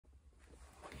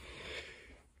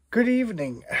Good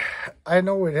evening. I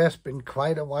know it has been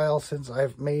quite a while since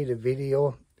I've made a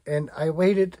video, and I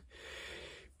waited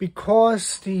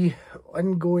because the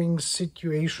ongoing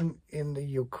situation in the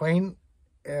Ukraine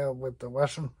with the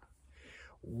Russian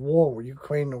war,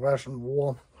 Ukraine-Russian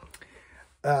war,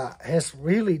 has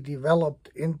really developed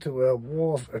into a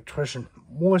war of attrition,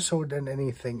 more so than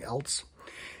anything else.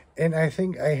 And I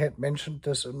think I had mentioned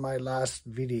this in my last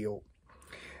video.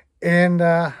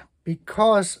 And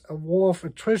because a war of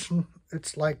attrition,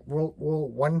 it's like World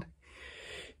War I.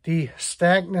 The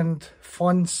stagnant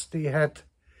funds they had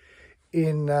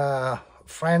in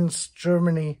France,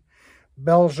 Germany,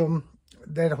 Belgium,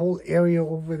 that whole area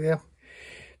over there,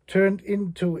 turned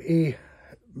into a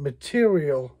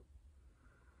material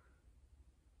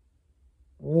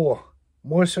war,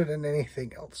 more so than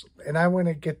anything else. And I want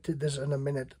to get to this in a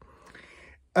minute.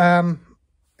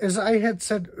 As I had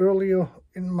said earlier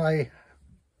in my,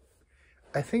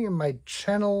 I think in my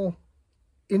channel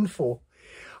info,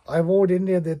 I wrote in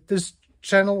there that this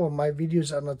channel or my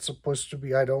videos are not supposed to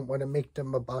be, I don't want to make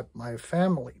them about my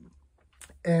family.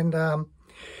 And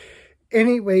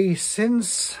anyway,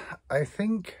 since I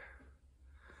think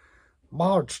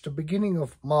March, the beginning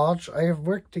of March, I have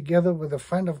worked together with a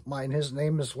friend of mine. His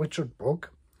name is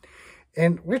Brook.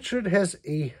 And Richard has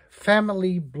a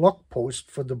family blog post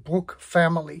for the Brook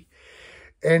family.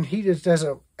 And he just does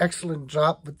an excellent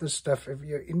job with this stuff. If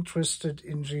you're interested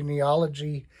in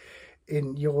genealogy,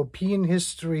 in European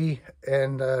history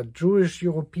and Jewish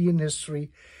European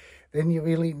history, then you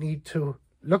really need to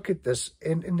look at this.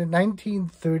 And in the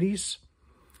 1930s,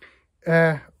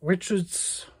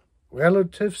 Richard's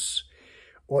relatives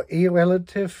or a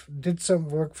relative did some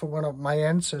work for one of my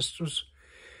ancestors,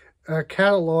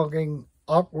 cataloging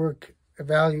artwork,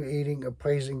 evaluating,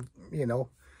 appraising,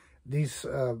 these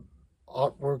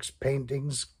artworks,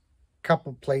 paintings,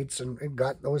 copper plates, and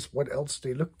God knows what else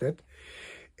they looked at.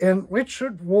 And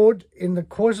Richard wrote in the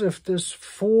course of this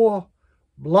 4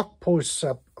 blog posts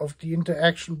up of the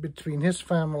interaction between his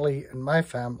family and my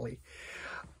family.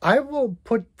 I will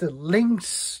put the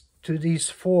links to these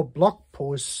 4 blog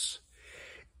posts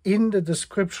in the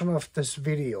description of this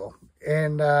video.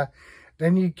 And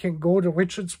then you can go to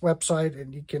Richard's website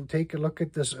and you can take a look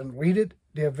at this and read it.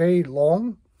 They're very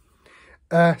long.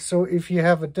 So if you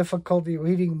have a difficulty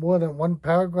reading more than 1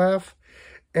 paragraph,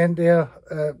 and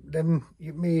then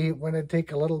you may want to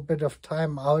take a little bit of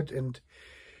time out and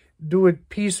do it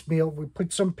piecemeal. We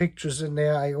put some pictures in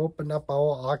there. I opened up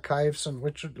our archives and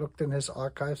Richard looked in his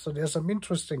archives. So there's some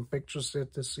interesting pictures there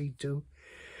to see too.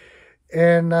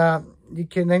 And you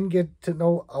can then get to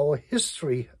know our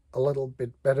history a little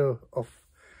bit better of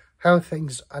how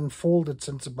things unfolded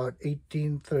since about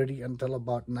 1830 until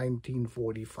about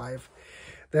 1945.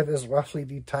 That is roughly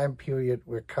the time period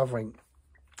we're covering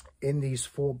in these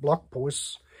 4 blog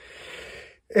posts.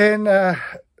 And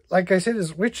like I said,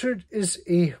 Richard is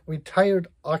a retired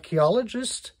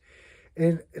archaeologist,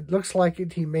 and it looks like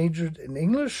he majored in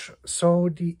English. So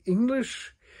the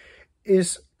English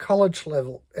is college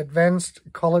level, advanced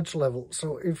college level.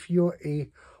 So if you're a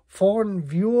foreign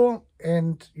viewer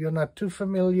and you're not too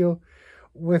familiar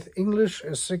with English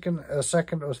as second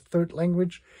or third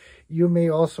language, you may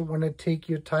also want to take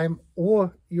your time,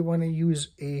 or you want to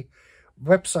use a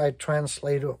website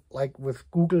translator. Like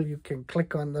with Google, you can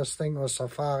click on this thing, or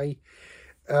Safari.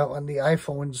 On the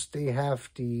iPhones, they have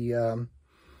the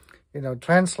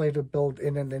translator built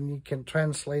in, and then you can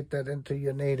translate that into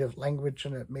your native language,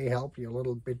 and it may help you a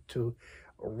little bit to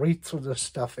read through the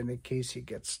stuff in case you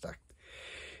get stuck.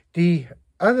 The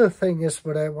other thing is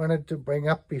what I wanted to bring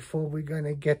up before we're going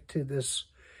to get to this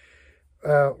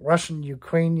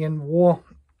Russian-Ukrainian war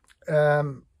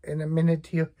in a minute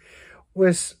here,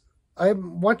 was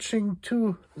I'm watching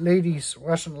 2 ladies,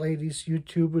 Russian ladies,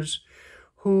 YouTubers,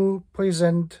 who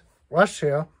present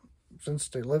Russia, since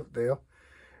they live there,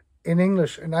 in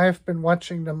English. And I've been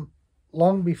watching them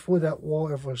long before that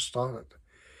war ever started.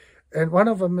 And one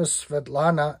of them is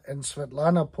Svetlana, and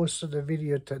Svetlana posted a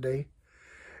video today.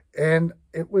 And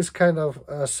it was kind of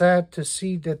sad to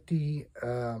see that the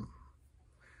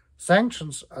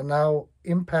sanctions are now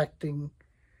impacting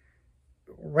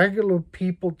regular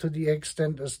people to the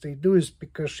extent as they do, is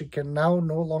because she can now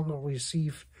no longer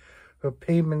receive her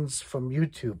payments from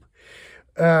YouTube.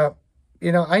 I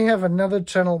have another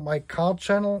channel, my car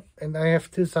channel, and I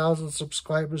have 2,000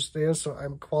 subscribers there, so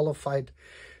I'm qualified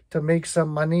to make some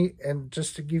money. And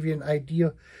just to give you an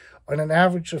idea, on an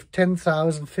average of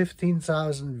 10,000,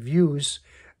 15,000 views,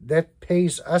 that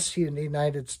pays us here in the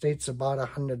United States about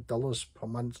 $100 per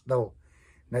month. No,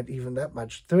 not even that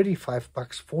much. $35,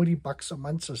 $40 a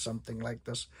month or something like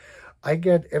this. I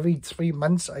get every 3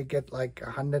 months, I get like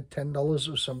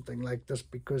 $110 or something like this,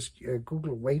 because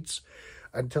Google waits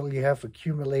until you have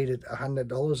accumulated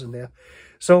 $100 in there.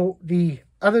 So the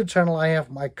other channel I have,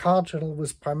 my car channel,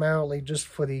 was primarily just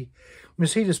for the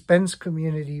Mercedes-Benz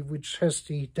community, which has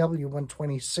the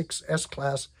W126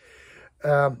 S-Class,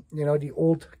 you know, the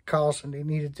old cars, and they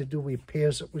needed to do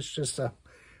repairs. It was just a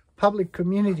public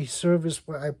community service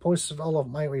where I posted all of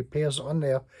my repairs on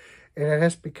there. And it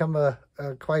has become a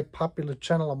quite popular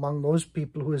channel among those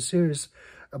people who are serious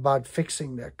about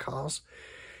fixing their cars.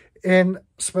 And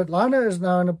Svetlana is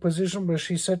now in a position where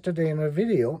she said today in a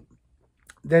video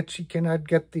that she cannot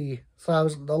get the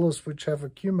 $1,000 which have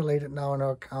accumulated now in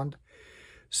her account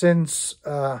since,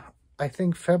 I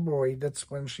think, February. That's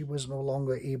when she was no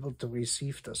longer able to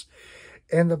receive this.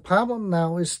 And the problem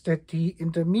now is that the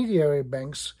intermediary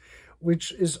banks,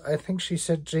 which is, I think she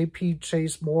said, JP,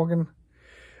 Chase Morgan,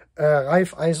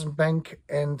 Raifeisenbank,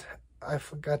 and I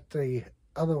forgot the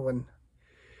other one.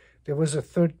 There was a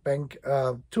third bank,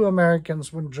 2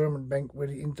 Americans, 1 German bank, were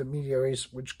the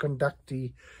intermediaries which conduct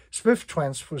the SWIFT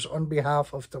transfers on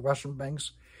behalf of the Russian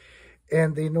banks.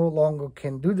 And they no longer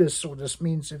can do this. So this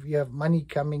means if you have money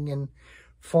coming in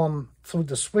through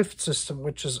the SWIFT system,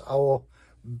 which is our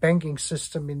banking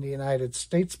system in the United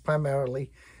States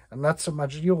primarily, and not so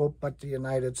much Europe, but the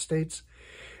United States,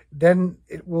 then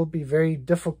it will be very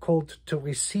difficult to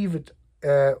receive it,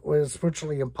 or it's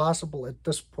virtually impossible at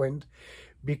this point,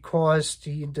 because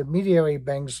the intermediary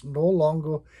banks no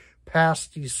longer pass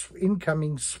these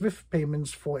incoming SWIFT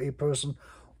payments for a person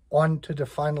on to the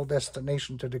final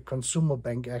destination, to the consumer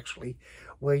bank, actually,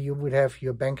 where you would have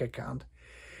your bank account.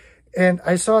 And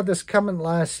I saw this coming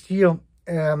last year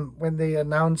when they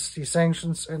announced the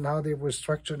sanctions and how they were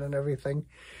structured and everything.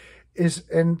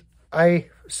 And I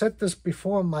said this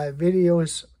before in my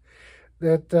videos,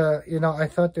 that, you know, I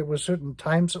thought there were certain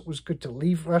times it was good to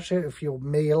leave Russia if you're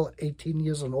male, 18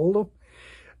 years and older,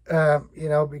 you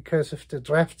know, because if the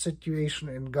draft situation,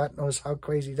 and God knows how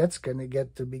crazy that's going to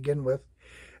get to begin with,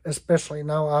 especially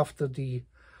now after the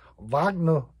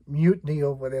Wagner mutiny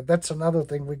over there. That's another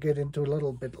thing we get into a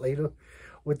little bit later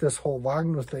with this whole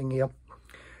Wagner thing here.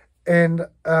 And,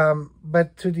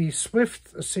 but to the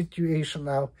SWIFT situation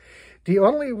now, the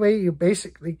only way you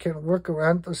basically can work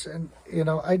around this, and, you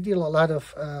know, I deal a lot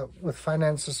of with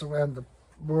finances around the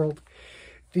world.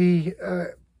 The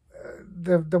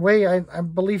way I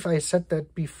believe I said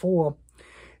that before,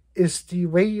 is the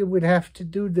way you would have to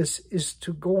do this is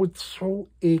to go through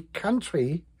a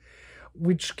country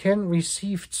which can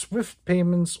receive SWIFT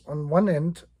payments on one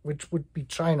end, which would be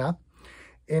China,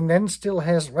 and then still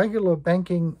has regular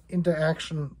banking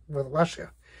interaction with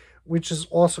Russia, which is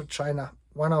also China,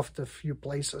 one of the few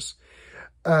places.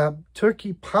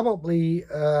 Turkey probably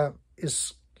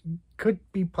could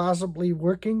be possibly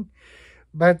working,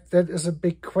 but that is a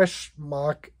big question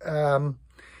mark.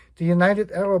 The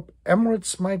United Arab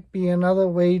Emirates might be another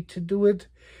way to do it,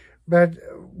 but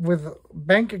with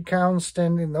bank accounts,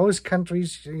 then in those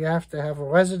countries, you have to have a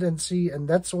residency and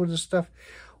that sort of stuff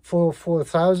for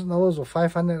 $1,000 or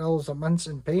 $500 a month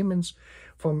in payments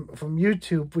from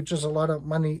YouTube, which is a lot of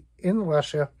money in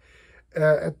Russia.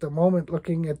 At the moment,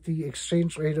 looking at the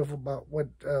exchange rate of about,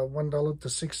 $1 to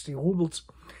 60 rubles,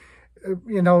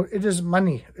 you know, it is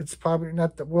money. It's probably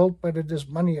not the world, but it is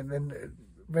money. And then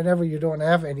whenever you don't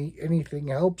have anything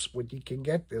helps what you can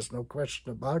get. There's no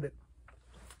question about it.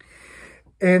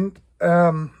 And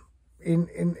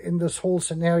in this whole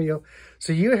scenario,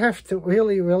 so you have to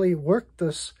really, really work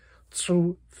this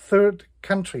through third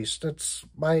countries. That's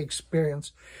my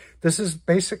experience. This is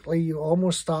basically you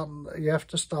have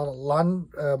to start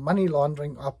a money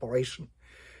laundering operation,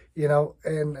 you know,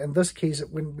 and in this case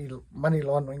it wouldn't be money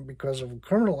laundering because of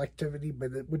criminal activity,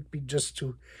 but it would be just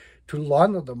to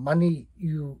launder the money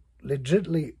you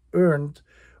legitimately earned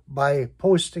by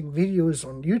posting videos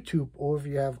on YouTube, or if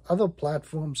you have other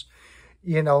platforms,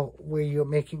 you know, where you're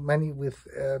making money with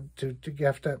to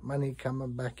have that money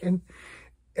coming back in.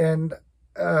 And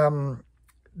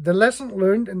the lesson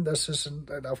learned in this is, and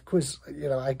of course, you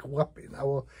know, I grew up in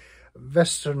our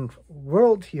Western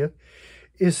world here,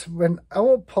 is when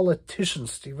our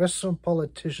politicians, the Western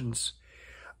politicians,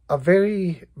 are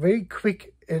very, very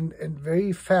quick and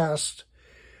very fast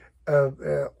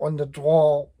on the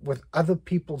draw with other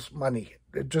people's money,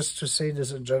 just to say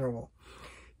this in general.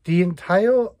 The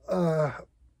entire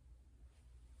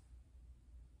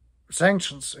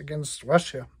sanctions against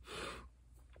Russia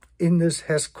in this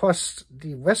has cost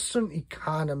the Western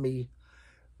economy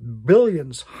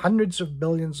billions, hundreds of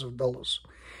billions of dollars.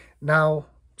 Now,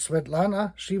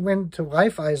 Svetlana, she went to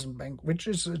Raifeisenbank, which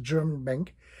is a German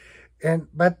bank,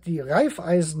 But the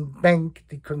Raifeisenbank,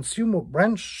 the consumer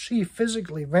branch she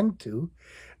physically went to,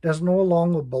 does no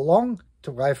longer belong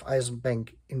to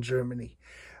Raifeisenbank in Germany.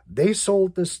 They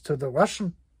sold this to the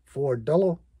Russian for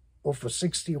 $1 or for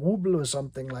 60 ruble or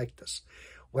something like this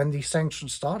when the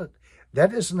sanctions started.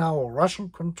 That is now a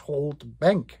Russian-controlled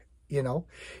bank, you know.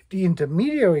 The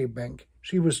intermediary bank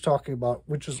she was talking about,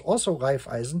 which is also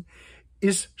Raiffeisen,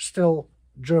 is still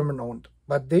German-owned.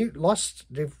 But they lost,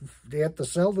 they had to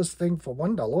sell this thing for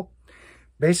 $1.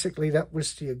 Basically, that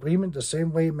was the agreement, the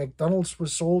same way McDonald's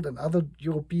was sold and other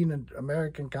European and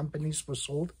American companies were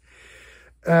sold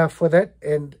for that.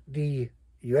 And the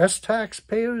US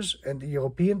taxpayers and the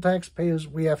European taxpayers,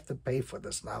 we have to pay for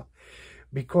this now.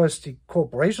 Because the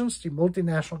corporations, the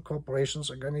multinational corporations,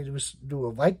 are going to do a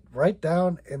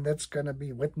write-down, and that's going to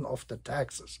be written off the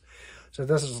taxes. So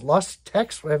this is lost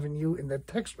tax revenue, and that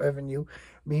tax revenue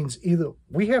means either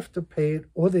we have to pay it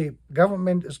or the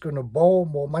government is going to borrow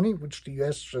more money, which the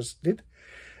US just did.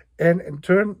 And in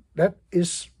turn, that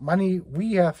is money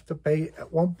we have to pay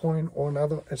at one point or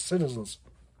another as citizens.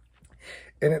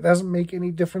 And it doesn't make any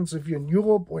difference if you're in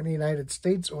Europe or in the United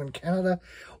States or in Canada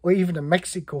or even in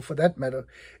Mexico for that matter,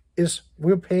 is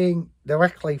we're paying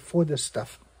directly for this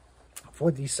stuff,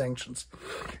 for these sanctions,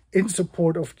 in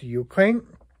support of the Ukraine.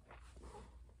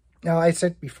 Now, I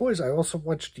said before, I also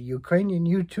watched the Ukrainian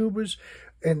YouTubers,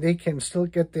 and they can still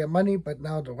get their money, but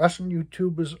now the Russian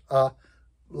YouTubers are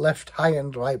left high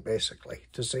and dry, basically,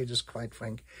 to say this quite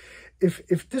frank.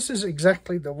 If this is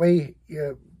exactly the way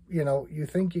you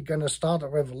think you're going to start a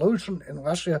revolution in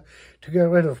Russia to get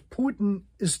rid of Putin,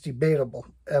 is debatable.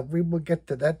 We will get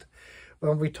to that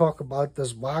when we talk about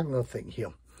this Wagner thing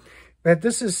here. But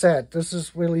this is sad. This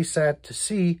is really sad to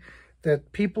see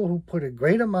that people who put a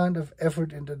great amount of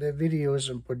effort into their videos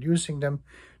and producing them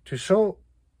to show,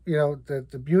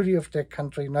 the beauty of their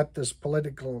country, not this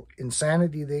political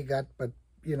insanity they got, but,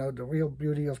 the real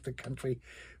beauty of the country,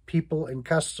 people and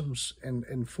customs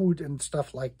and food and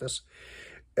stuff like this.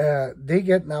 They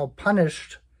get now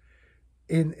punished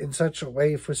in such a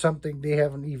way for something they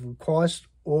haven't even caused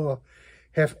or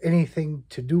have anything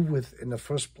to do with in the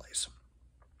first place.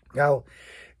 Now,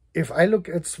 if I look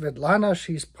at Svetlana,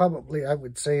 she's probably, I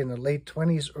would say, in the late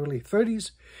 20s, early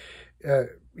 30s.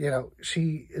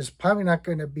 She is probably not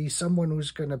going to be someone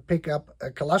who's going to pick up a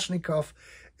Kalashnikov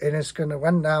and is going to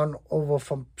run down over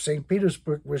from St.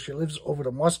 Petersburg, where she lives, over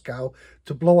to Moscow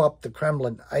to blow up the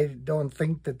Kremlin. I don't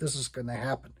think that this is going to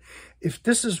happen. If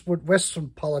this is what Western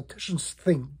politicians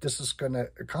think this is going to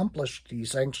accomplish,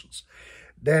 these sanctions,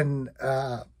 then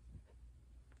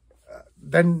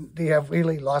they have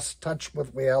really lost touch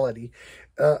with reality.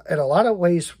 In a lot of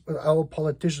ways, our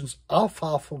politicians are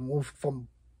far removed from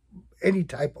any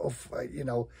type of,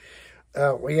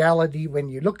 reality when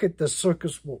you look at the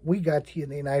circus, what we got here in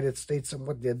the United States and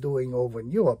what they're doing over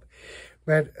in Europe.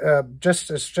 But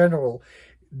just as general,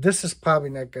 this is probably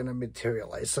not going to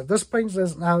materialize. So this brings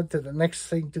us now to the next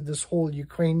thing, to this whole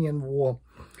Ukrainian war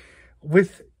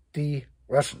with the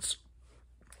Russians.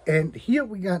 And here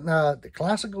we got now the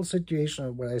classical situation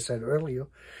of what I said earlier,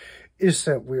 is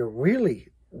that we're really,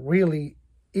 really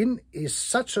in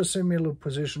such a similar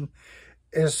position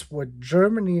as what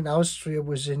Germany and Austria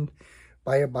was in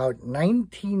by about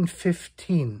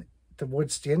 1915,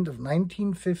 towards the end of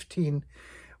 1915,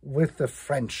 with the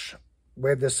French,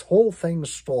 where this whole thing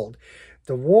stalled.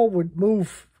 The war would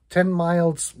move 10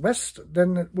 miles west,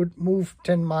 then it would move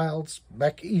 10 miles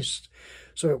back east.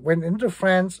 So it went into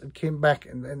France and came back.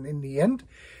 And in the end,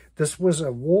 this was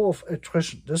a war of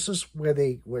attrition. This is where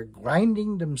they were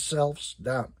grinding themselves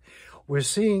down. We're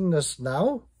seeing this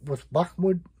now with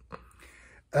Bakhmut.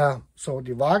 So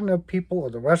the Wagner people, or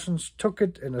the Russians, took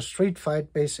it in a street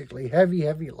fight, basically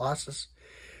heavy losses.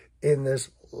 And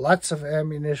there's lots of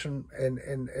ammunition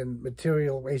and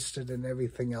material wasted and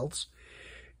everything else.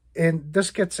 And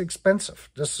this gets expensive.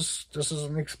 This is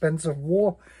an expensive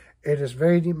war. It is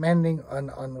very demanding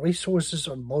on resources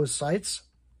on both sides.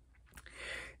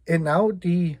 And now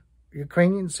the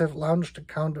Ukrainians have launched a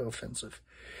counteroffensive.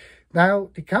 Now,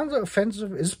 the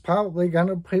counteroffensive is probably going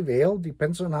to prevail,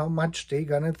 depends on how much they're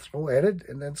going to throw at it,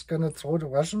 and that's going to throw the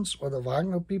Russians or the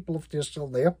Wagner people, if they're still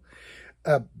there,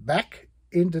 back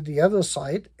into the other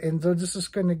side, and so this is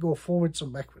going to go forwards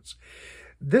and backwards.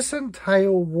 This entire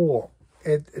war,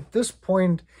 at this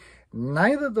point,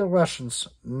 neither the Russians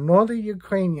nor the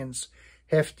Ukrainians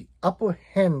have the upper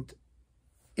hand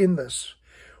in this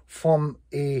from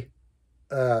a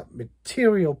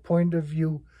material point of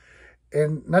view,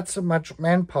 and not so much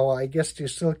manpower. I guess they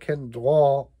still can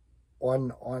draw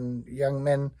on young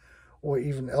men or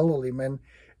even elderly men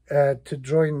to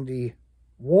join the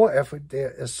war effort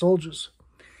there as soldiers.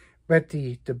 But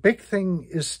the big thing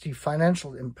is the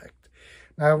financial impact.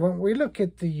 Now, when we look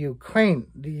at the Ukraine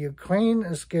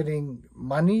is getting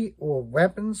money or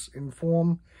weapons in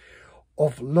form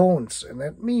of loans. And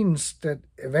that means that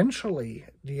eventually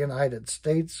the United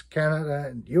States, Canada,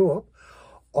 and Europe,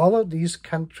 all of these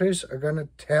countries are going to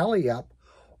tally up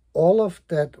all of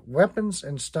that weapons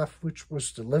and stuff which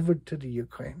was delivered to the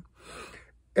Ukraine.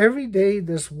 Every day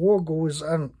this war goes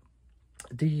on,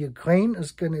 the Ukraine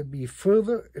is going to be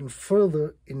further and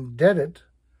further indebted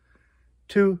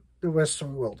to the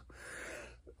Western world.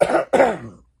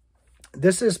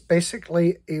 This is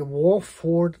basically a war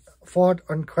fought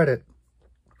on credit.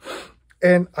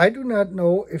 And I do not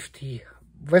know if the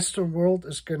Western world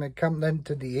is going to come then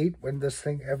to the aid when this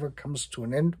thing ever comes to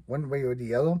an end, one way or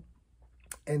the other.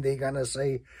 And they're going to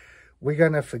say, we're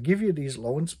going to forgive you these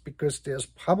loans, because there's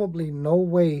probably no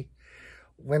way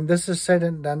when this is said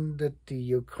and done that the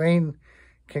Ukraine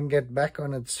can get back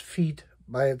on its feet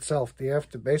by itself. They have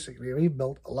to basically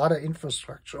rebuild a lot of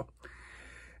infrastructure.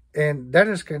 And that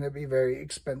is going to be very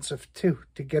expensive too,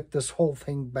 to get this whole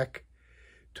thing back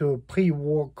to a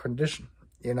pre-war condition.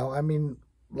 You know, I mean,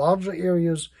 larger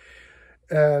areas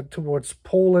towards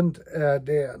Poland,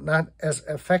 they're not as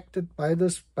affected by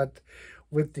this, but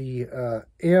with the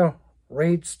air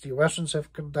raids the Russians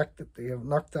have conducted, they have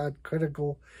knocked out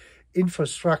critical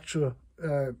infrastructure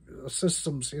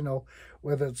systems, you know,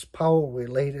 whether it's power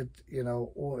related, you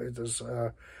know, or it is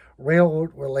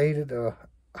railroad related or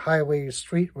highway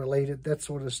street related, that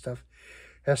sort of stuff,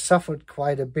 has suffered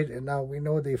quite a bit. And now we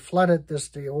know they flooded this,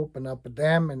 they open up a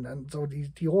dam, and so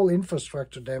the whole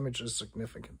infrastructure damage is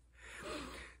significant.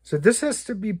 So this has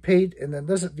to be paid, and then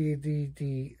this,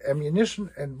 the ammunition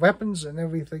and weapons and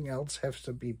everything else has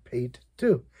to be paid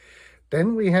too.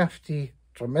 Then we have the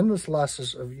tremendous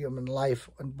losses of human life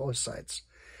on both sides.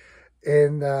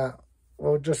 And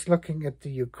we're just looking at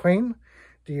the Ukraine.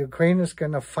 The Ukraine is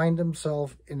going to find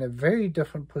themselves in a very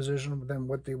different position than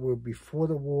what they were before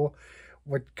the war,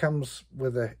 what comes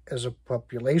with as a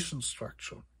population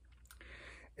structure.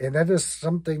 And that is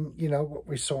something, you know, what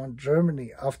we saw in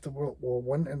Germany after World War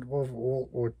I and World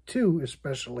War II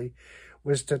especially,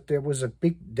 was that there was a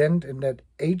big dent in that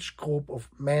age group of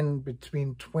men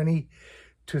between 20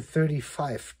 to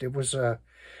 35. There was a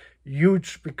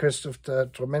huge, because of the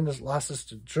tremendous losses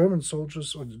to German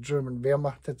soldiers or the German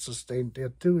Wehrmacht had sustained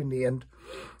there too in the end,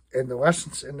 and the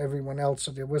Russians and everyone else.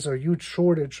 So there was a huge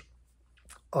shortage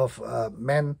of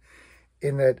men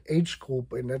in that age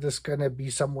group, and that is going to be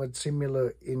somewhat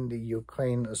similar in the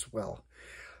Ukraine as well.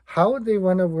 How they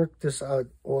want to work this out,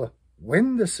 or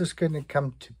when this is going to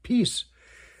come to peace,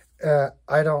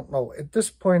 I don't know. At this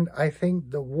point, I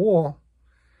think the war,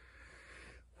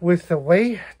 with the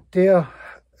way they're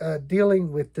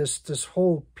dealing with this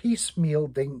whole piecemeal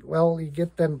thing, well, you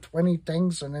get them 20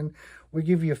 tanks and then we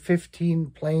give you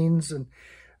 15 planes, and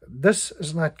this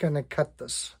is not going to cut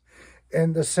this.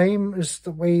 And the same is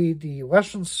the way the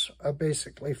Russians are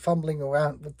basically fumbling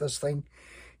around with this thing.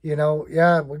 You know,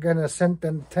 yeah, we're going to send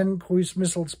them 10 cruise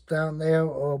missiles down there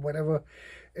or whatever.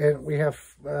 And we have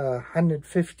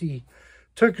 150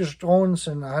 Turkish drones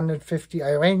and 150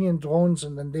 Iranian drones.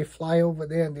 And then they fly over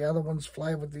there and the other ones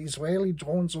fly with the Israeli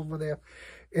drones over there.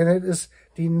 And it is,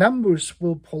 the numbers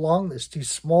will prolong this, these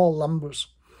small numbers.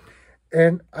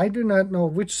 And I do not know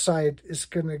which side is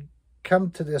going to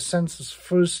come to their senses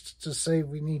first to say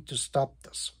we need to stop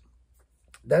this.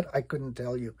 That I couldn't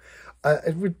tell you.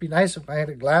 It would be nice if I had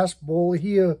a glass bowl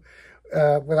here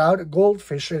without a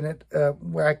goldfish in it,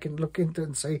 where I can look into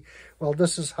and say, well,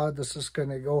 this is how this is going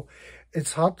to go.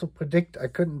 It's hard to predict. I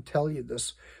couldn't tell you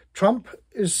this. Trump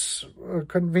is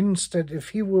convinced that if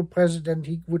he were president,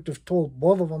 he would have told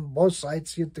both of them, both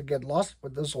sides, here to get lost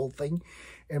with this whole thing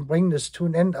and bring this to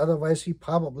an end. Otherwise, he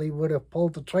probably would have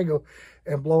pulled the trigger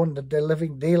and blown the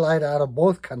living daylight out of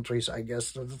both countries, I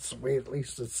guess. That's the way at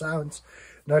least it sounds.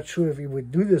 Not sure if he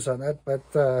would do this or not, but,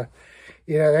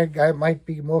 yeah, that guy might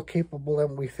be more capable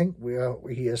than we think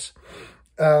he is.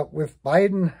 With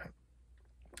Biden,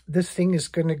 this thing is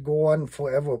going to go on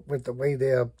forever with the way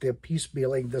they're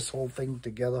piecemealing this whole thing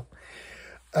together.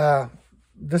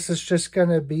 This is just going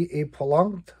to be a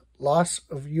prolonged loss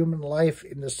of human life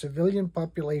in the civilian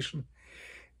population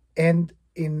and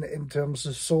in terms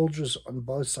of soldiers on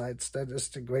both sides. That is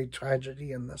the great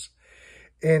tragedy in this.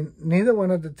 And neither one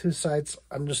of the two sides,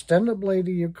 understandably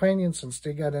the Ukrainians, since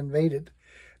they got invaded,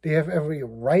 they have every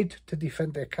right to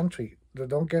defend their country.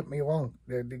 Don't get me wrong,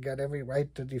 they got every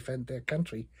right to defend their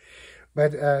country.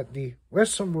 But the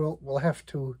Western world will have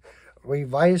to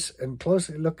revise and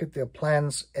closely look at their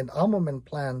plans and armament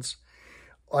plans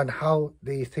on how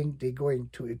they think they're going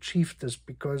to achieve this,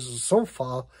 because so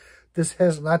far this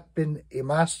has not been a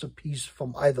masterpiece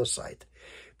from either side.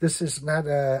 This is not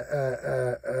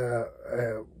a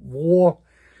war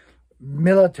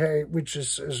military which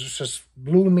is just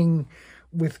blooming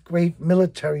with great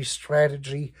military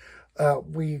strategy.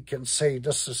 We can say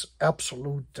this is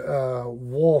absolute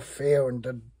warfare, and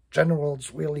the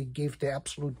generals really gave their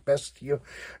absolute best here,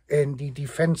 and the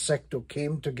defense sector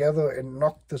came together and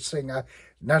knocked this thing out.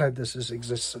 None of this is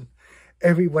existing.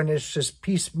 Everyone is just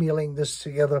piecemealing this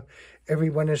together.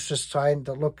 Everyone is just trying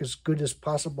to look as good as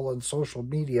possible on social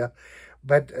media.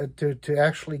 But to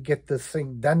actually get the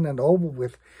thing done and over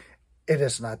with, it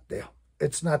is not there.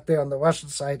 It's not there on the Russian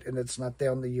side, and it's not there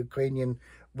on the Ukrainian,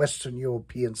 Western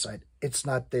European side. It's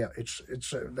not there. It's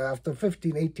after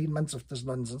 15, 18 months of this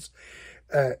nonsense,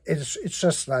 it's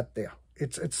just not there.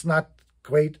 It's not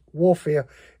great warfare.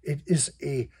 It is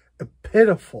an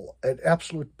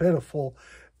absolute pitiful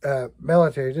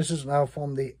military. This is now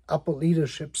from the upper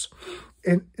leaderships,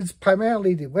 and it's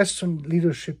primarily the Western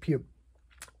leadership here,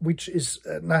 which is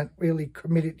not really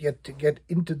committed yet to get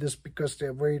into this because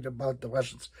they're worried about the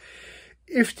Russians.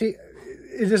 It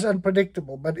is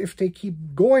unpredictable, but if they keep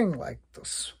going like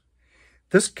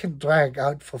this can drag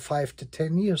out for 5 to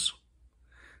 10 years.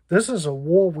 This is a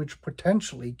war which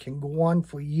potentially can go on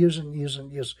for years and years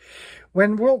and years.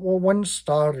 When World War I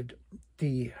started,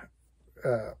 the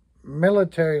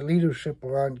military leadership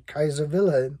around Kaiser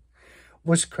Wilhelm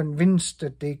was convinced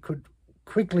that they could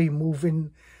quickly move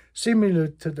in, similar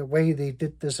to the way they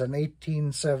did this in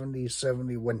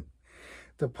 1870-71.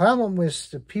 The problem was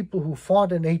the people who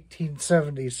fought in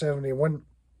 1870-71,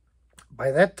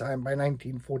 by that time, by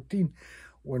 1914,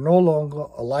 were no longer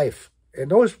alive. And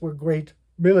those were great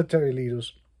military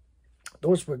leaders.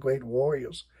 Those were great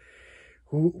warriors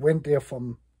who went there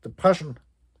from the Prussian,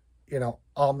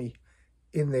 army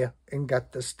in there and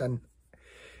got this done.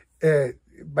 By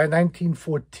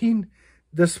 1914,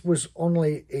 this was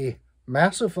only a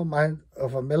massive amount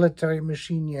of a military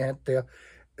machine you had there,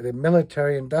 the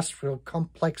military-industrial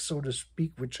complex, so to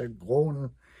speak, which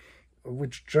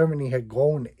Germany had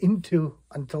grown into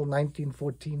until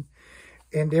 1914.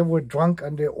 And they were drunk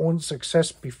on their own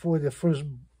success before the first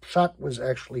shot was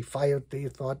actually fired. They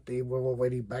thought they were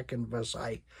already back in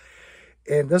Versailles.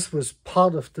 And this was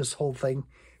part of this whole thing,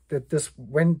 that this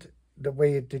went the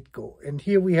way it did go. And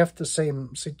here we have the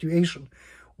same situation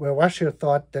where Russia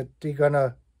thought that they're going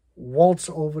to waltz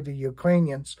over the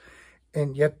Ukrainians,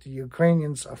 and yet the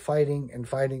Ukrainians are fighting and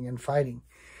fighting and fighting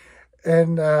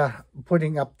and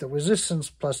putting up the resistance,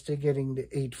 plus they're getting the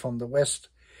aid from the West.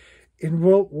 In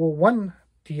World War I,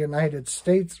 the United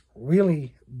States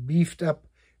really beefed up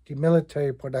the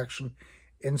military production,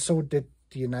 and so did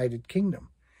the United Kingdom.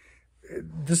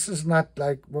 This is not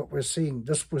like what we're seeing.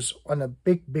 This was on a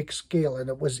big, big scale, and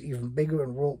it was even bigger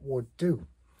in World War II.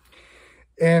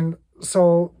 And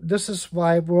so this is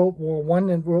why World War I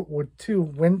and World War II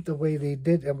went the way they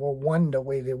did and were won the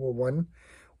way they were won,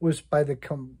 was by the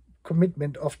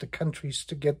commitment of the countries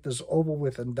to get this over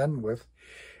with and done with.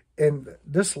 And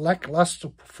this lackluster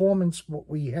performance, what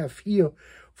we have here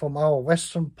from our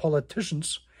Western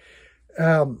politicians,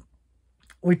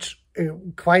 which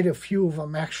quite a few of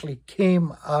them actually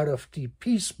came out of the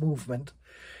peace movement,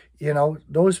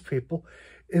 those people,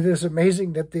 it is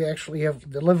amazing that they actually have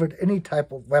delivered any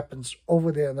type of weapons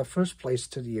over there in the first place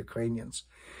to the Ukrainians.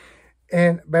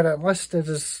 But unless that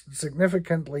is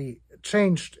significantly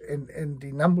changed and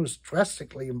the numbers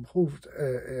drastically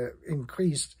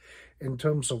increased in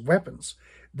terms of weapons,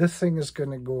 this thing is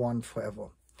going to go on forever.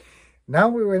 Now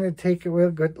we're going to take a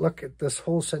real good look at this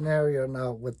whole scenario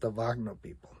now with the Wagner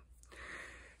people.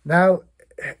 Now,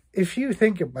 if you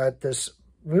think about this,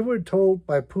 we were told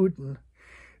by Putin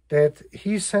that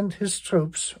he sent his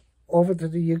troops over to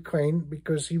the Ukraine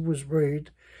because he was worried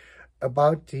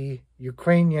about the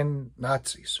Ukrainian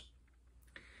Nazis.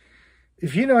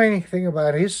 If you know anything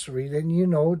about history, then you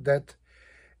know that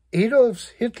Adolf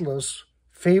Hitler's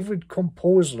favorite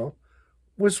composer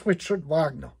was Richard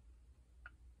Wagner.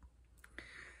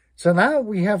 So now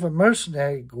we have a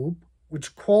mercenary group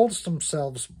which calls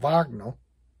themselves Wagner,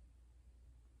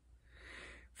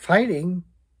 fighting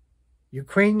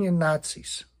Ukrainian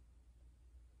Nazis.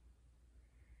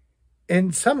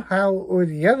 And somehow or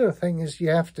the other thing is, you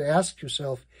have to ask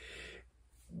yourself,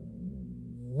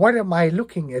 what am I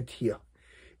looking at here?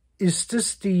 Is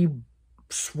this the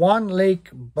Swan Lake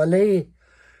ballet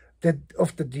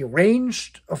of the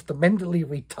deranged, of the mentally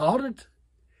retarded,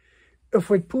 of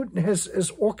what Putin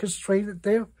has orchestrated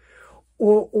there?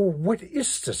 Or what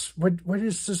is this? What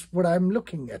is this, what I'm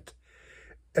looking at?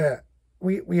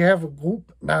 We have a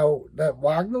group now, that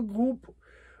Wagner group,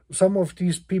 some of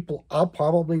these people are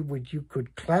probably what you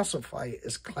could classify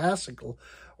as classical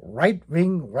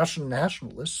right-wing Russian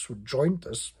nationalists who joined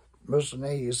this.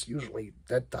 Mercenary is usually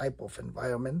that type of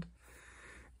environment.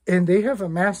 And they have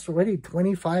amassed already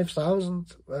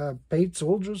 25,000 paid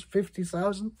soldiers,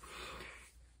 50,000.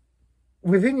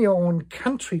 Within your own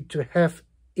country, to have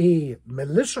a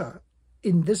militia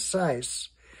in this size,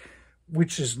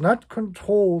 which is not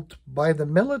controlled by the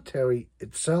military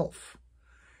itself,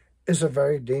 is a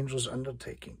very dangerous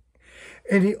undertaking.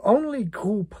 And the only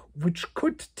group which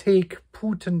could take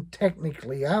Putin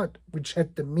technically out, which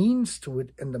had the means to it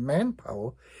and the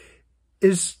manpower,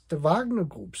 is the Wagner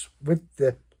groups, with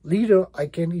the leader, I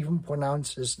can't even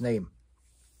pronounce his name,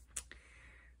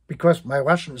 because my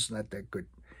Russian is not that good.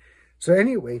 So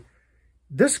anyway,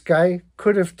 this guy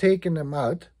could have taken them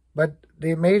out, but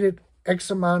they made it X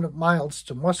amount of miles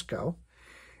to Moscow,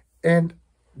 and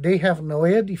they have no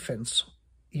air defense.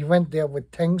 He went there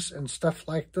with tanks and stuff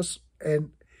like this,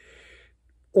 and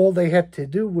all they had to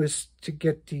do was to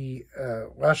get the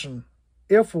Russian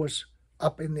Air Force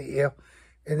up in the air,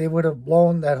 and they would have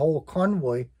blown that whole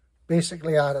convoy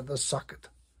basically out of the socket.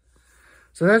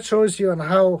 So that shows you on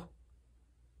how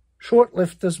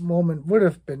short-lived this moment would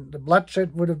have been. The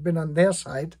bloodshed would have been on their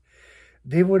side.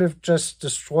 They would have just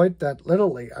destroyed that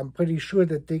literally. I'm pretty sure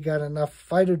that they got enough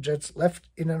fighter jets left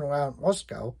in and around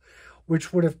Moscow,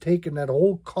 which would have taken that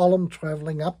whole column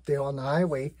traveling up there on the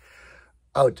highway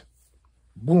out.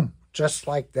 Boom, just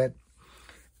like that.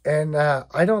 And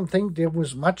I don't think there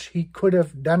was much he could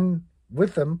have done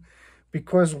with them,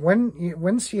 because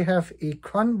once you have a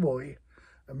convoy,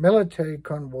 a military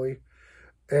convoy,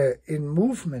 in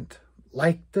movement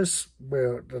like this,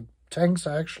 where the tanks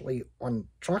are actually on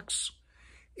trucks,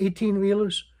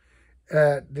 18-wheelers,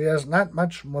 there's not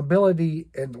much mobility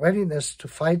and readiness to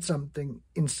fight something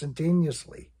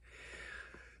instantaneously.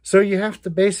 So you have to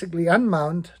basically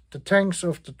unmount the tanks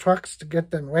of the trucks to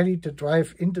get them ready to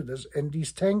drive into this. And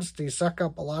these tanks, they suck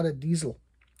up a lot of diesel.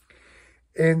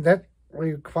 And that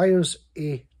requires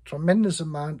a tremendous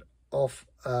amount of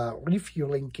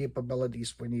refueling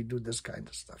capabilities when you do this kind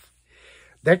of stuff.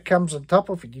 That comes on top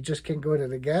of it. You just can't go to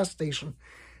the gas station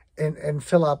and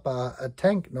fill up a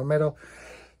tank, no matter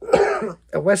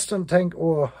a Western tank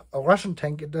or a Russian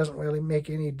tank. It doesn't really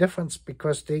make any difference,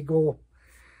 because they go,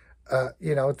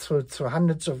 through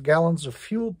hundreds of gallons of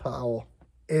fuel per hour.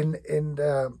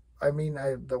 The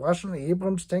Russian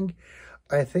Abrams tank,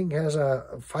 I think, has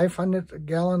a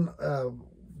 500-gallon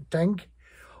tank,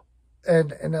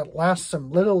 and it lasts them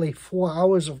literally 4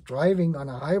 hours of driving on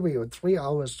a highway, or 3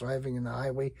 hours driving in a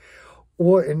highway,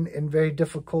 or in very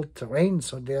difficult terrain.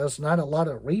 So there's not a lot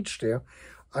of reach there,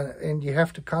 and you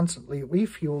have to constantly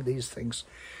refuel these things.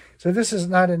 So this is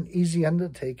not an easy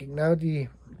undertaking. Now, the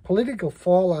political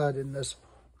fallout in this,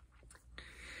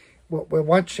 what we're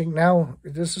watching now,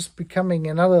 this is becoming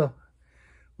another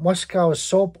Moscow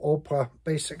soap opera,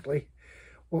 basically.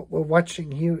 What we're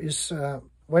watching here is,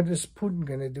 what is Putin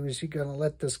going to do? Is he going to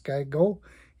let this guy go?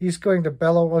 He's going to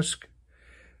Belarus,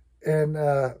 and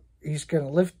he's going to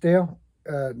live there,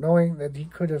 knowing that he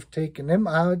could have taken him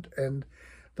out, and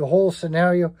the whole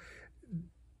scenario.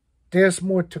 There's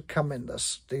more to come in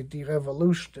this. The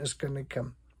revolution is going to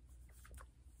come.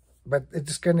 But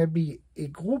it's going to be a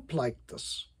group like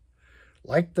this,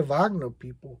 like the Wagner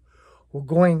people, who are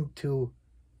going to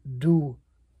do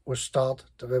or start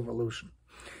the revolution.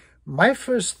 My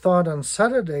first thought on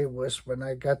Saturday was, when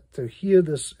I got to hear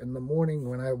this in the morning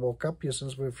when I woke up here,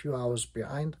 since we're a few hours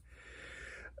behind,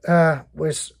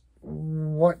 was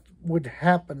what would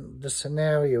happen, the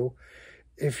scenario,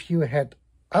 if you had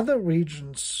other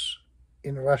regions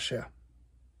in Russia,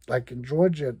 like in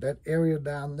Georgia, that area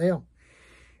down there,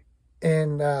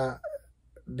 and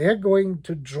they're going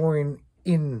to join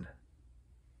into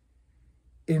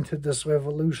this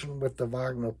revolution with the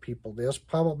Wagner people. There's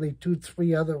probably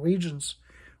 2-3 other regions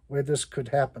where this could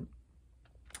happen.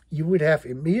 You would have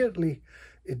immediately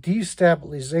a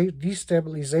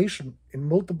destabilization in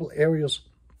multiple areas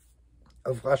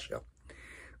of Russia,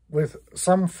 with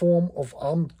some form of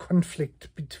armed conflict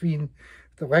between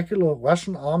the regular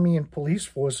Russian army and police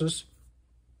forces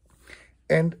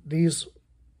and these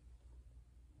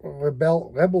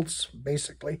rebels,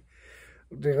 basically,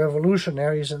 the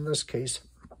revolutionaries in this case.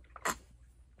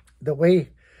 The way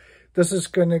this is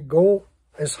going to go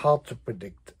is hard to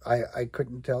predict. I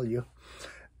couldn't tell you.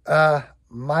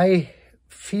 My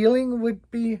feeling would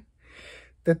be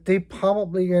that they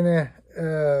probably going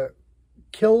to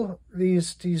kill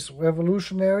these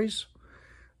revolutionaries.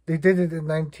 They did it in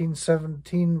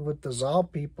 1917 with the Tsar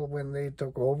people when they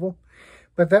took over.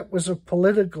 But that was a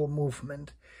political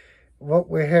movement. What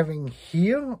we're having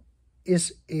here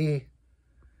is a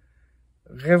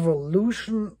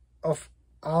revolution of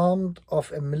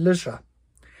a militia.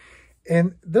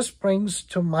 And this brings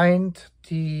to mind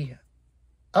the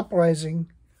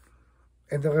uprising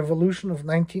and the revolution of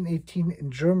 1918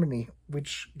 in Germany,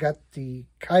 which got the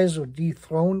Kaiser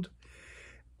dethroned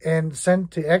and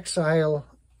sent to exile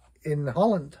in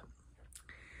Holland.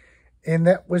 And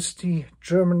that was the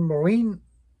German Marine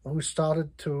who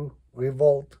started to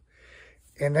revolt.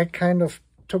 And that kind of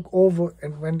took over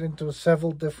and went into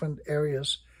several different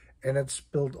areas, and it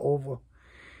spilled over.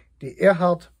 The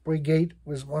REINHARD Brigade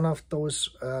was one of those,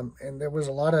 and there was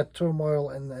a lot of turmoil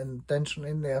and tension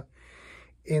in there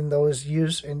in those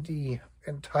years, and the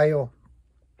entire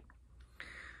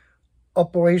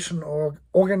operation or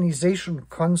organization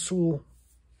consul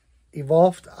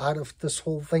evolved out of this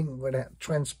whole thing, what had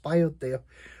transpired there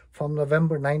from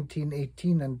November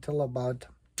 1918 until about,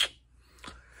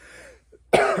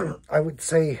 I would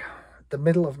say, the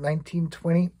middle of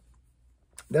 1920.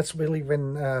 That's really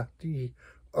when the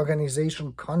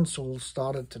organization consul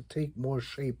started to take more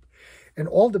shape. And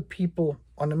all the people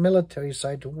on the military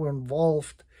side who were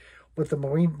involved with the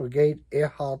Marine Brigade,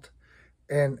 REINHARD,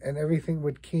 and everything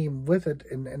that came with it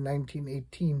in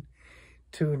 1918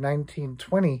 to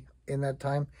 1920 in that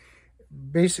time,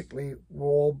 basically were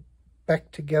all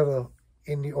back together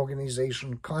in the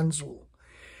organization consul.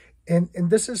 And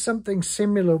this is something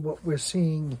similar what we're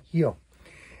seeing here.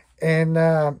 And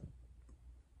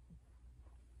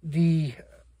the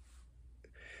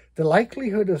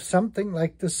likelihood of something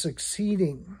like this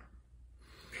succeeding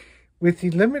with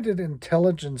the limited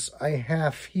intelligence I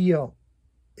have here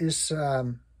is, I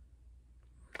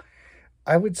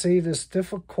would say it is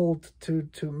difficult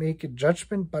to make a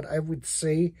judgment, but I would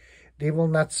say they will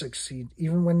not succeed,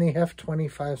 even when they have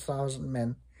 25,000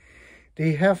 men.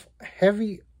 They have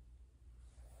heavy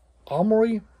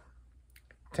armory,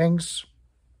 tanks,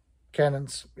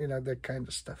 cannons, you know, that kind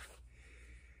of stuff.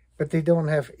 But they don't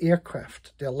have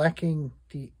aircraft. They're lacking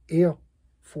the air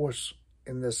force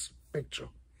in this picture.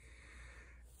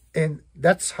 And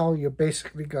that's how you're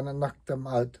basically going to knock them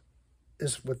out,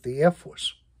 is with the Air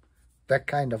Force. That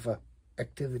kind of a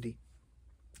activity.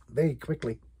 Very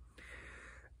quickly.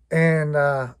 And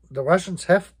the Russians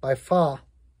have by far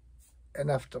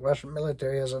enough, the Russian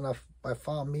military has enough, by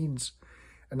far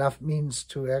enough means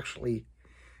to actually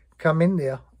come in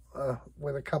there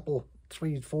with a couple,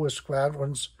 3-4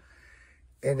 squadrons,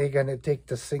 and they're going to take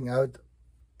this thing out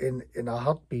in a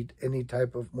heartbeat, any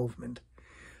type of movement.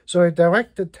 So a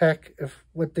direct attack, if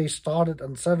what they started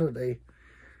on Saturday,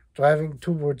 driving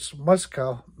towards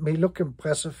Moscow, may look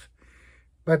impressive,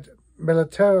 but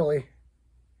militarily,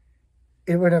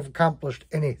 it would have accomplished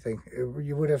anything.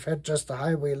 You would have had just a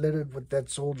highway littered with dead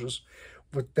soldiers,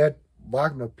 with dead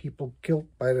Wagner people killed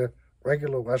by the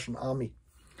regular Russian army,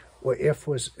 or Air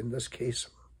Force in this case.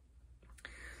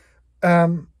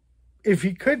 If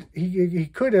he could, he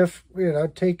could have, you know,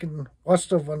 taken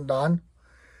Rostov-on-Don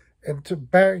and to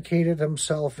barricaded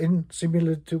himself in,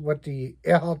 similar to what the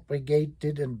REINHARD Brigade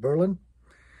did in Berlin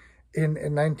in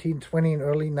 1920, in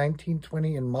early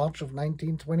 1920, in March of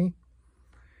 1920.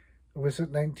 Was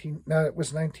it 19? No, it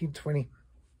was 1920.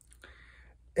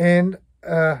 And,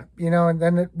 you know, and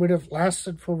then it would have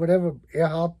lasted for whatever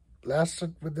REINHARD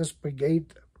lasted with this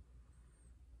brigade,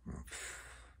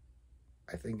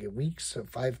 I think weeks or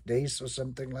 5 days or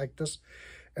something like this.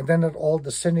 And then it all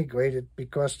disintegrated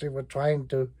because they were trying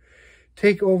to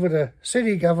take over the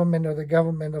city government or the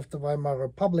government of the Weimar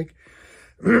Republic.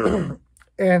 And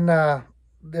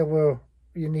there were,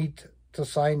 you need to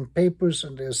sign papers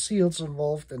and there's seals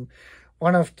involved. And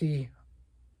one of the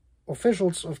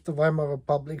officials of the Weimar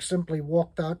Republic simply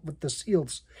walked out with the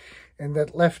seals, and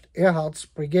that left REINHARD's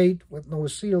brigade with no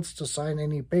seals to sign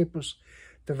any papers,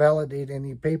 to validate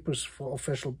any papers for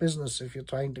official business if you're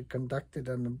trying to conduct it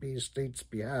on the state's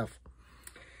behalf.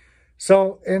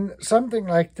 So, and something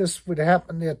like this would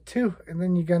happen there too, and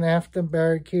then you're going to have them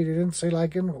barricaded in, say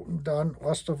like in Don,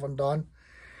 Rostov-on-Don,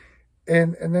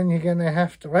 and then you're going to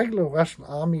have the regular Russian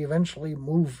army eventually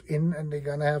move in, and they're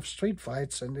going to have street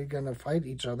fights, and they're going to fight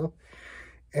each other,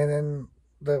 and then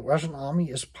the Russian army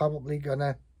is probably going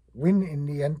to win in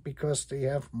the end because they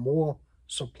have more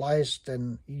supplies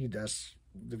than he does,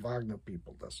 the Wagner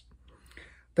people does.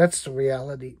 That's the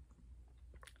reality.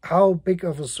 How big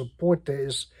of a support there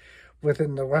is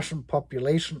within the Russian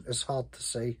population is hard to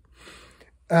say.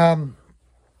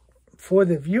 For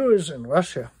the viewers in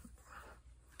Russia,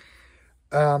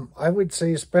 I would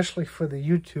say, especially for the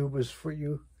YouTubers, for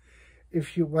you,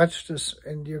 if you watch this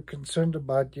and you're concerned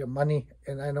about your money,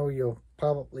 and I know you're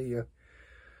probably,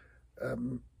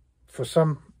 for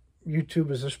some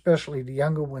YouTubers, especially the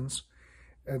younger ones,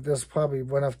 That's probably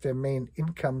one of their main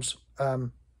incomes.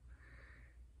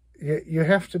 You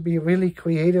have to be really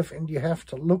creative, and you have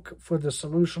to look for the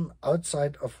solution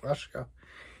outside of Russia,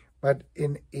 but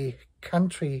in a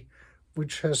country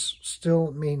which has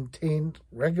still maintained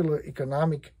regular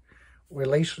economic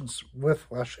relations with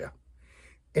Russia.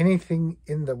 Anything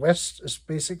in the West is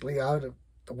basically out of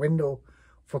the window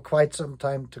for quite some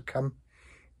time to come.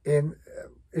 And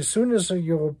as soon as a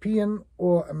European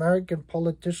or American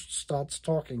politician starts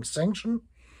talking sanction,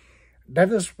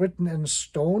 that is written in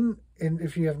stone. And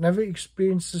if you have never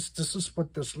experienced this, this is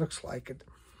what this looks like.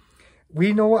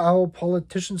 We know our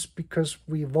politicians because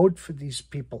we vote for these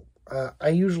people. I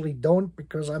usually don't,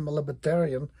 because I'm a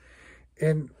libertarian,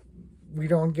 and we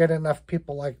don't get enough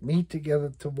people like me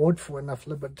together to vote for enough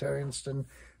libertarians. Then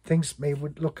things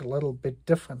would look a little bit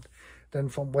different than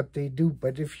from what they do.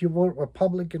 But if you vote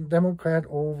Republican, Democrat,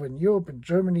 or over in Europe and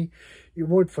Germany, you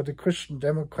vote for the Christian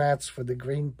Democrats, for the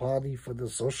Green Party, for the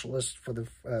Socialists, for the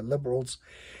Liberals.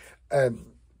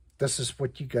 This is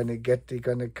what you're going to get. They're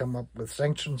going to come up with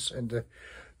sanctions, and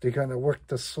they're going to work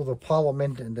this through the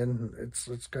parliament, and then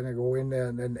it's going to go in there,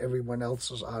 and then everyone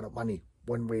else is out of money,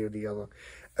 one way or the other.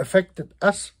 Affected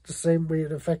us the same way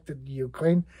it affected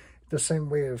Ukraine, the same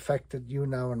way it affected you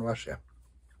now in Russia,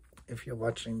 if you're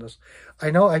watching this.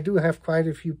 I know I do have quite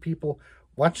a few people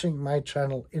watching my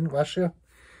channel in Russia,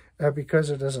 because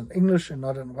it is in English and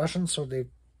not in Russian, so they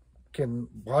can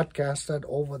broadcast that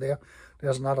over there.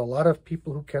 There's not a lot of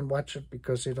people who can watch it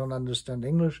because they don't understand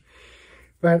English.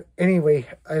 But anyway,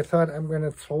 I thought I'm going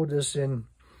to throw this in.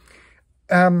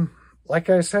 Like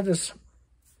I said,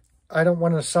 I don't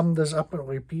want to sum this up and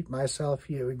repeat myself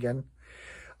here again.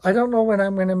 I don't know when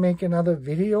I'm going to make another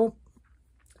video.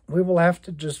 We will have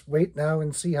to just wait now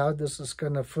and see how this is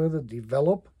going to further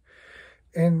develop.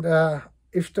 And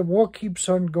if the war keeps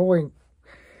on going,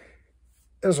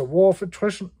 there's a war of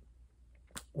attrition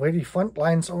where the front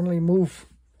lines only move,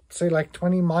 say, like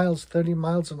 20 miles, 30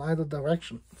 miles in either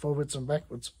direction, forwards and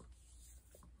backwards.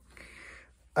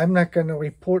 I'm not going to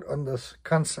report on this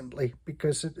constantly,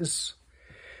 because it is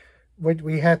what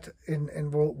we had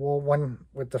in World War I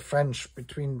with the French,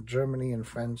 between Germany and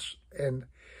France. And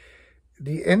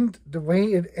the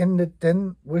way it ended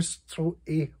then was through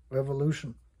a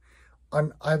revolution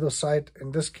on either side.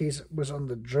 In this case, it was on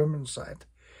the German side.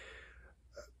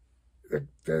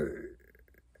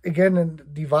 Again, and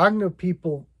the Wagner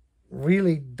people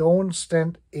really don't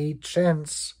stand a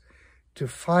chance to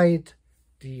fight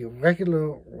the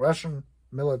regular Russian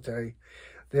military.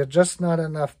 There are just not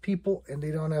enough people, and they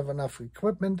don't have enough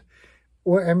equipment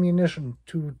or ammunition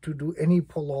to do any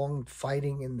prolonged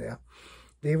fighting in there.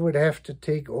 They would have to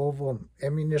take over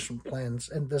ammunition plants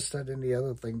and this, that, and the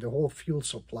other thing, the whole fuel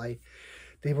supply.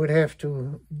 They would have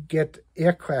to get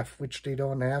aircraft, which they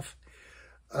don't have,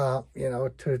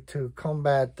 to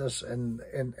combat this, and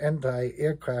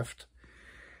anti-aircraft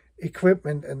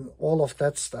equipment and all of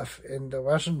that stuff. And the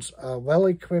Russians are well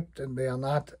equipped, and they are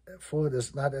not for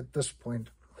this, not at this point.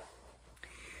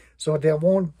 So there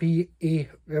won't be a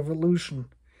revolution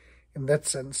in that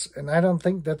sense. And I don't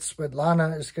think that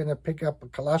Svetlana is going to pick up a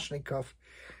Kalashnikov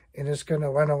and is going to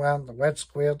run around the Red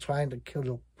Square trying to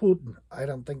kill Putin. I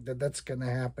don't think that that's going to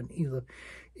happen either.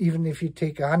 Even if you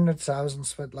take 100,000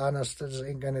 Svetlanas, that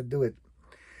ain't going to do it.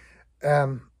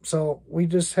 So we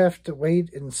just have to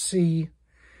wait and see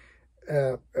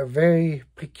a very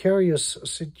precarious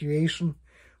situation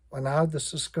on how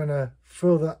this is going to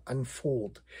further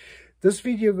unfold. This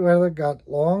video rather got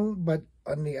long, but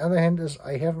on the other hand,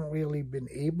 I haven't really been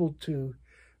able to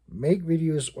make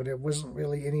videos, or there wasn't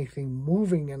really anything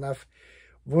moving enough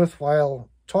worthwhile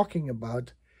talking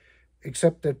about,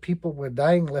 except that people were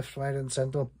dying left, right, and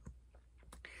center,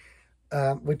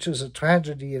 which is a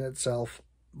tragedy in itself.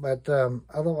 But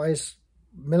otherwise,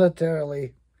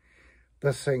 militarily,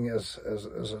 this thing is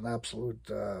an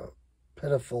absolute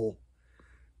pitiful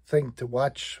thing to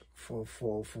watch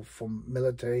from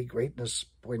military greatness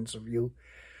points of view.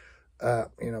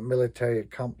 Military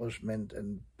accomplishment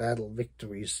and battle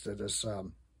victories, that is,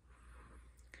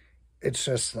 it's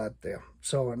just not there.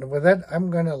 So, and with that,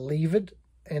 I'm going to leave it,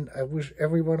 and I wish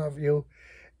every one of you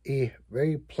a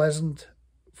very pleasant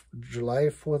July,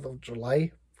 4th of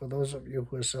July, for those of you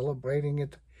who are celebrating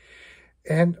it.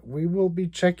 And we will be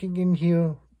checking in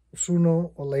here sooner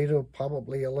or later,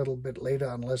 probably a little bit later,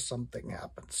 unless something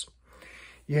happens.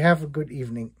 You have a good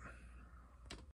evening.